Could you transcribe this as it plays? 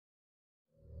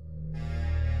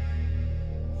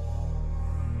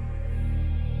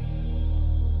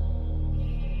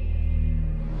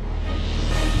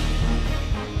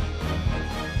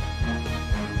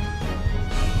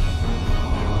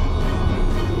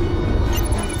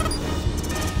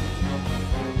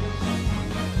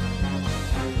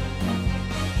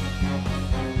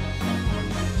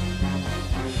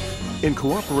In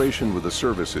cooperation with the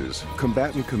services,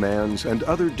 combatant commands, and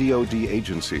other DoD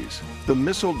agencies, the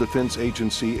Missile Defense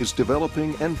Agency is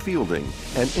developing and fielding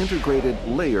an integrated,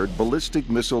 layered ballistic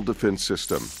missile defense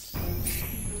system.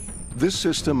 This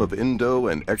system of indo-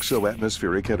 and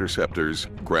exo-atmospheric interceptors,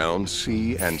 ground,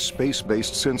 sea, and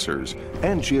space-based sensors,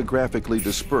 and geographically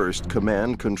dispersed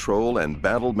command, control, and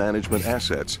battle management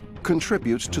assets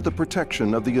contributes to the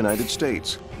protection of the United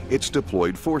States, its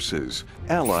deployed forces,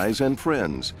 allies, and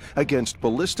friends against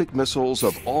ballistic missiles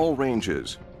of all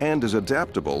ranges, and is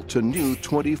adaptable to new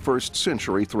 21st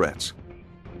century threats.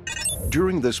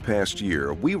 During this past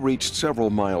year, we reached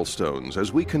several milestones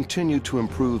as we continue to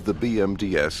improve the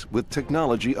BMDS with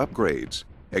technology upgrades,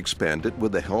 expand it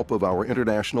with the help of our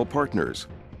international partners,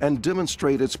 and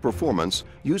demonstrate its performance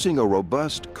using a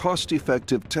robust,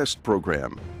 cost-effective test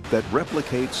program that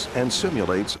replicates and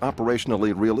simulates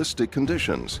operationally realistic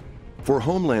conditions. For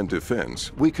Homeland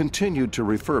Defense, we continued to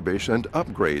refurbish and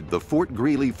upgrade the Fort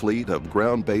Greely fleet of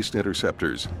ground-based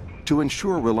interceptors to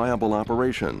ensure reliable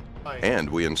operation, and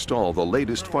we install the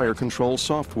latest fire control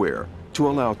software to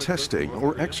allow testing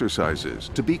or exercises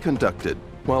to be conducted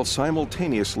while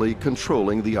simultaneously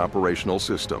controlling the operational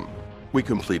system. We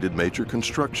completed major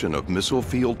construction of Missile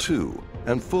Field 2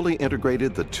 and fully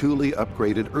integrated the Thule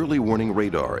upgraded early warning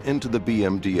radar into the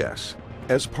BMDS.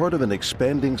 As part of an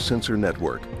expanding sensor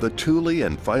network, the Thule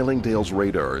and Filingdale's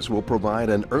radars will provide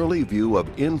an early view of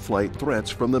in-flight threats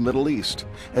from the Middle East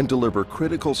and deliver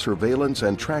critical surveillance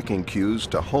and tracking cues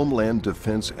to Homeland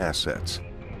Defense assets.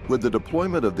 With the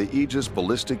deployment of the Aegis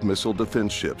ballistic missile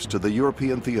defense ships to the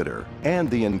European theater and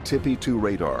the Antipi-2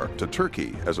 radar to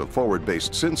Turkey as a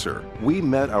forward-based sensor, we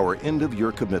met our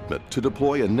end-of-year commitment to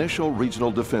deploy initial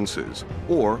regional defenses,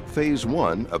 or Phase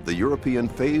 1 of the European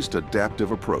Phased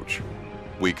Adaptive Approach.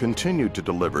 We continued to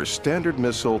deliver Standard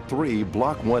Missile 3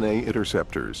 Block 1A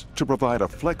interceptors to provide a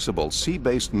flexible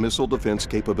sea-based missile defense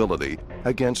capability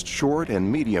against short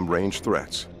and medium-range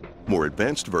threats. More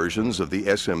advanced versions of the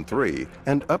SM-3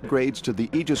 and upgrades to the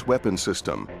Aegis weapon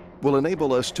system will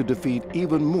enable us to defeat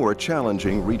even more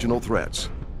challenging regional threats.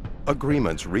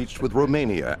 Agreements reached with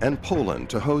Romania and Poland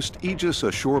to host Aegis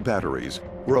ashore batteries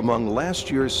were among last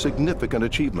year's significant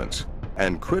achievements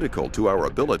and critical to our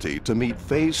ability to meet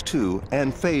Phase 2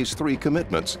 and Phase 3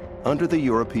 commitments under the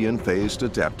European Phased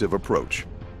Adaptive Approach.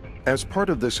 As part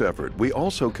of this effort, we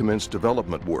also commenced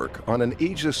development work on an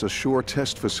Aegis ashore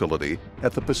test facility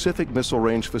at the Pacific Missile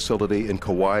Range facility in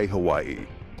Kauai, Hawaii,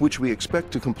 which we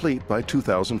expect to complete by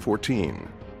 2014.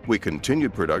 We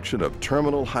continued production of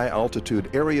terminal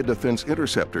high-altitude area defense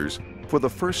interceptors for the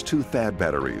first 2 THAAD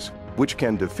batteries, which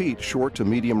can defeat short to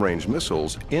medium-range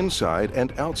missiles inside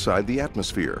and outside the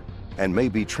atmosphere, and may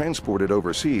be transported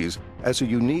overseas as a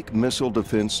unique missile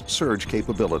defense surge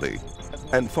capability.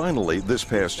 And finally, this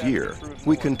past year,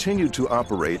 we continued to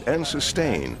operate and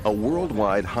sustain a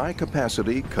worldwide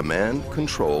high-capacity command,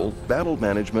 control, battle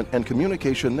management, and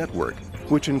communication network,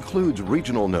 which includes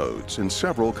regional nodes in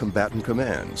several combatant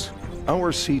commands.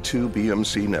 Our C2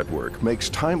 BMC network makes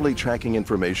timely tracking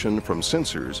information from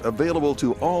sensors available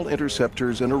to all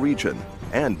interceptors in a region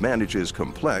and manages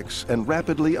complex and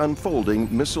rapidly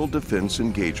unfolding missile defense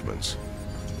engagements.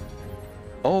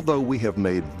 Although we have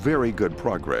made very good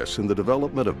progress in the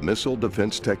development of missile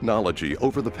defense technology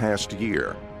over the past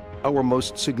year, our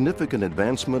most significant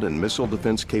advancement in missile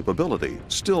defense capability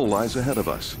still lies ahead of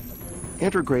us.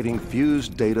 Integrating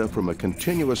fused data from a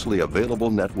continuously available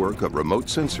network of remote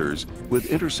sensors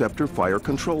with interceptor fire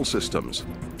control systems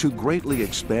to greatly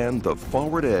expand the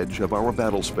forward edge of our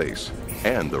battle space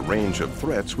and the range of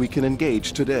threats we can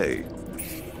engage today.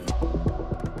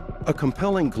 A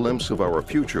compelling glimpse of our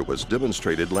future was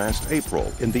demonstrated last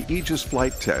April in the Aegis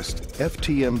Flight Test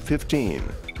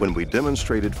FTM-15, when we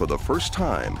demonstrated for the first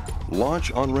time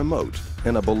launch on remote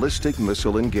in a ballistic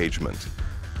missile engagement.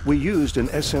 We used an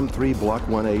SM-3 Block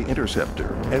 1A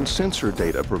interceptor and sensor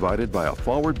data provided by a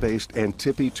forward-based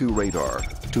Antipi-2 radar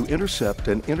to intercept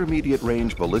an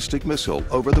intermediate-range ballistic missile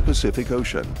over the Pacific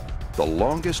Ocean, the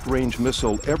longest-range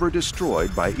missile ever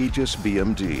destroyed by Aegis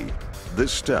BMD.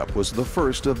 This step was the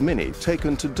first of many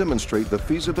taken to demonstrate the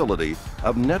feasibility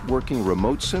of networking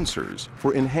remote sensors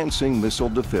for enhancing missile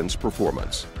defense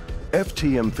performance.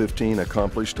 FTM-15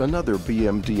 accomplished another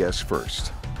BMDS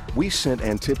first. We sent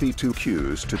Antipi-2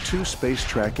 cues to 2 Space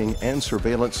Tracking and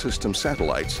Surveillance System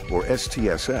satellites, or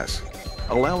STSS,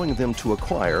 allowing them to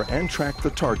acquire and track the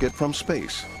target from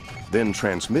space, then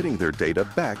transmitting their data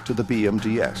back to the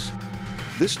BMDS.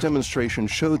 This demonstration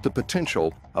showed the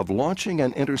potential of launching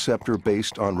an interceptor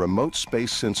based on remote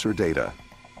space sensor data.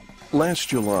 Last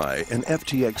July, in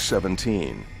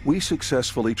FTX-17, we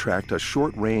successfully tracked a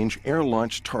short-range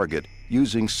air-launched target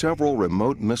using several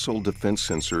remote missile defense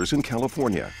sensors in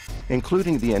California,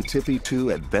 including the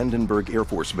Antipi-2 at Vandenberg Air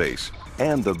Force Base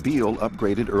and the Beale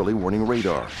upgraded early warning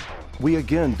radar. We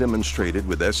again demonstrated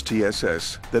with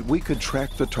STSS that we could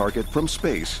track the target from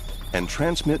space and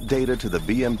transmit data to the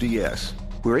BMDS,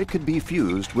 where it could be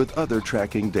fused with other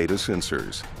tracking data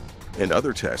sensors. In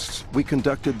other tests, we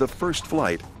conducted the first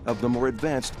flight of the more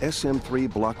advanced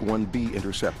SM-3 Block 1B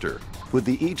interceptor with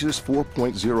the Aegis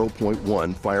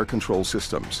 4.0.1 fire control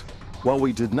systems. While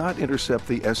we did not intercept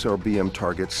the SRBM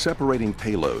target's separating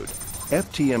payload,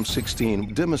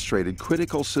 FTM-16 demonstrated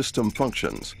critical system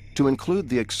functions to include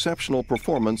the exceptional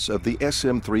performance of the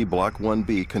SM-3 Block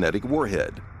 1B kinetic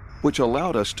warhead, which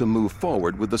allowed us to move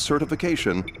forward with the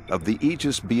certification of the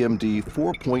Aegis BMD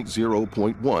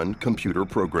 4.0.1 computer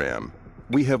program.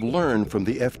 We have learned from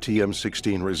the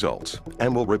FTM-16 results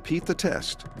and will repeat the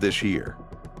test this year.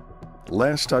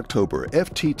 Last October,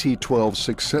 FTT-12's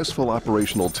successful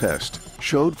operational test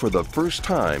showed for the first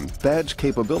time THAAD's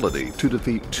capability to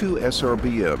defeat 2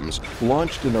 SRBMs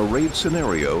launched in a raid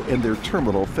scenario in their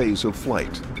terminal phase of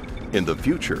flight. In the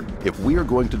future, if we are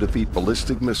going to defeat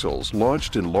ballistic missiles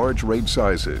launched in large raid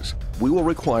sizes, we will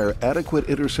require adequate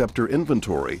interceptor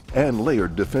inventory and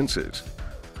layered defenses.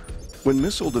 When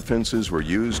missile defenses were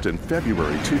used in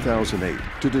February 2008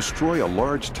 to destroy a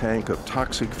large tank of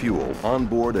toxic fuel on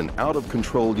board an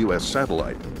out-of-control U.S.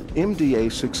 satellite, MDA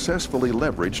successfully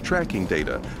leveraged tracking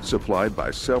data supplied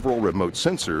by several remote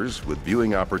sensors with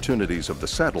viewing opportunities of the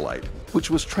satellite,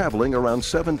 which was traveling around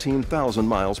 17,000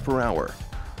 miles per hour.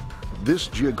 This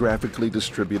geographically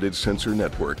distributed sensor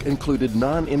network included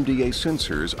non-MDA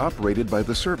sensors operated by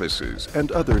the services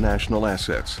and other national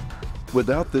assets.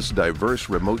 Without this diverse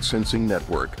remote sensing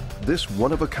network, this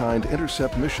one-of-a-kind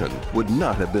intercept mission would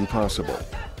not have been possible.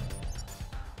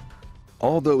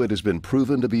 Although it has been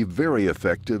proven to be very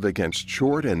effective against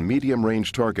short and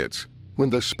medium-range targets, when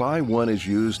the Spy-1 is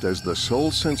used as the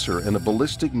sole sensor in a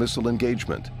ballistic missile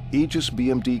engagement, Aegis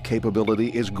BMD capability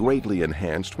is greatly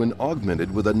enhanced when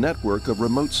augmented with a network of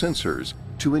remote sensors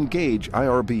to engage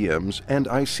IRBMs and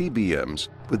ICBMs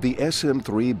with the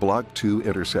SM-3 Block 2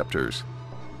 interceptors.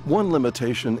 One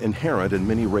limitation inherent in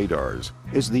many radars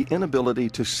is the inability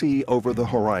to see over the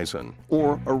horizon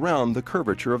or around the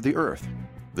curvature of the Earth.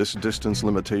 This distance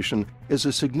limitation is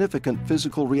a significant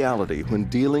physical reality when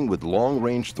dealing with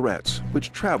long-range threats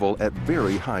which travel at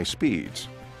very high speeds.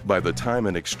 By the time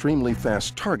an extremely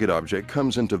fast target object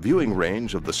comes into viewing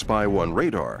range of the Spy-1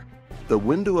 radar, the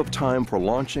window of time for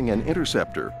launching an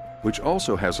interceptor, which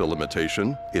also has a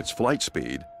limitation, its flight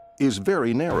speed, is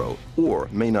very narrow or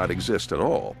may not exist at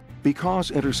all,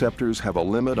 because interceptors have a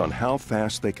limit on how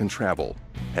fast they can travel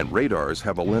and radars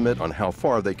have a limit on how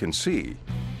far they can see.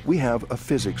 We have a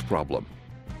physics problem.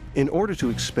 In order to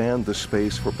expand the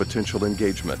space for potential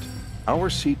engagement, our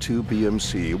C2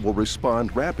 BMC will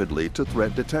respond rapidly to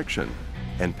threat detection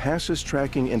and passes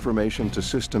tracking information to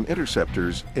system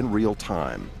interceptors in real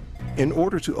time. In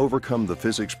order to overcome the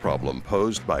physics problem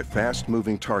posed by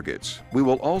fast-moving targets, we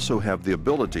will also have the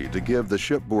ability to give the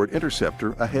shipboard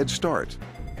interceptor a head start.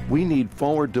 We need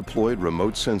forward-deployed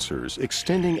remote sensors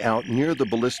extending out near the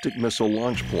ballistic missile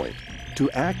launch point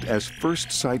to act as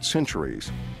first-sight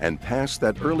sentries and pass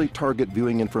that early target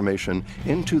viewing information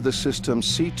into the system's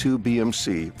C2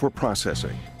 BMC for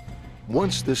processing.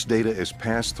 Once this data is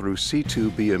passed through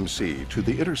C2 BMC to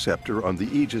the interceptor on the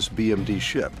Aegis BMD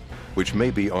ship, which may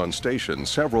be on station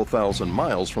several thousand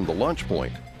miles from the launch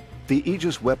point, the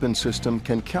Aegis weapon system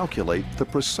can calculate the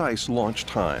precise launch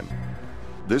time.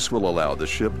 This will allow the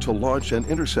ship to launch an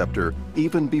interceptor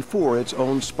even before its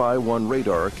own Spy-1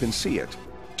 radar can see it,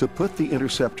 to put the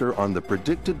interceptor on the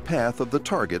predicted path of the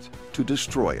target to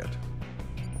destroy it.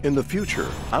 In the future,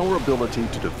 our ability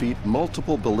to defeat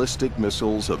multiple ballistic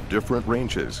missiles of different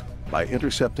ranges by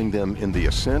intercepting them in the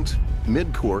ascent,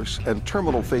 mid-course, and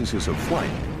terminal phases of flight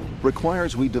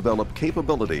requires we develop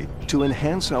capability to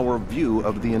enhance our view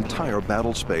of the entire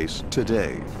battle space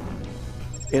today.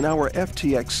 In our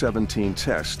FTX-17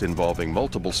 test involving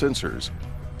multiple sensors,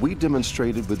 we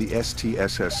demonstrated with the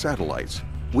STSS satellites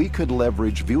we could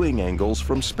leverage viewing angles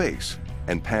from space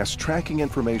and pass tracking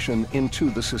information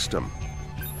into the system.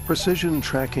 Precision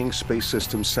Tracking Space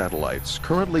System satellites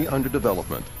currently under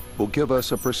development will give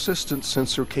us a persistent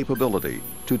sensor capability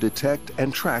to detect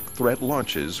and track threat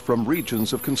launches from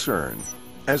regions of concern.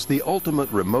 As the ultimate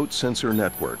remote sensor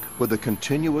network with a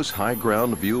continuous high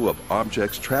ground view of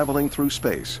objects traveling through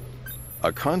space,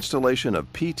 a constellation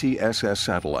of PTSS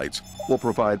satellites will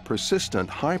provide persistent,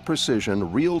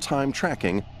 high-precision, real-time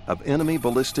tracking of enemy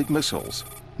ballistic missiles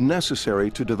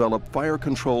necessary to develop fire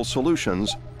control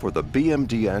solutions for the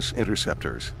BMDS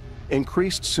interceptors.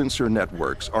 Increased sensor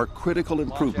networks are critical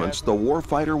improvements the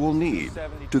warfighter will need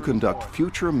to conduct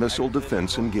future missile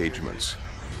defense engagements.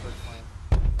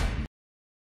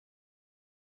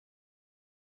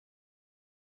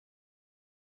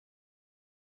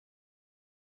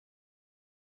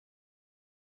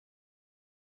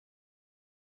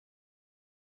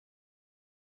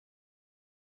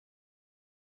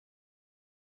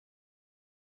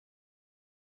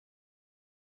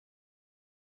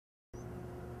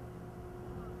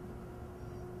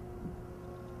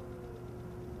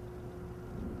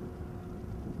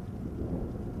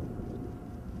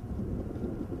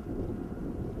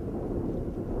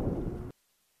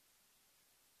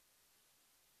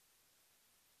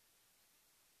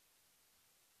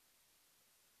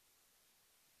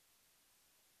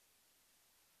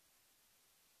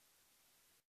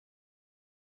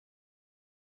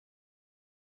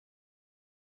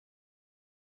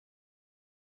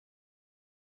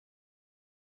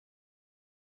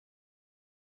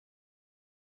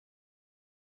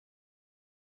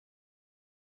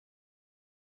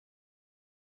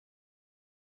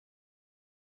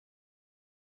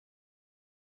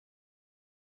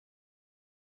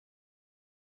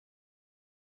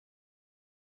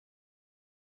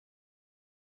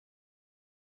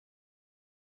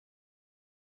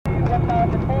 One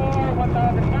 1004,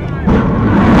 1009.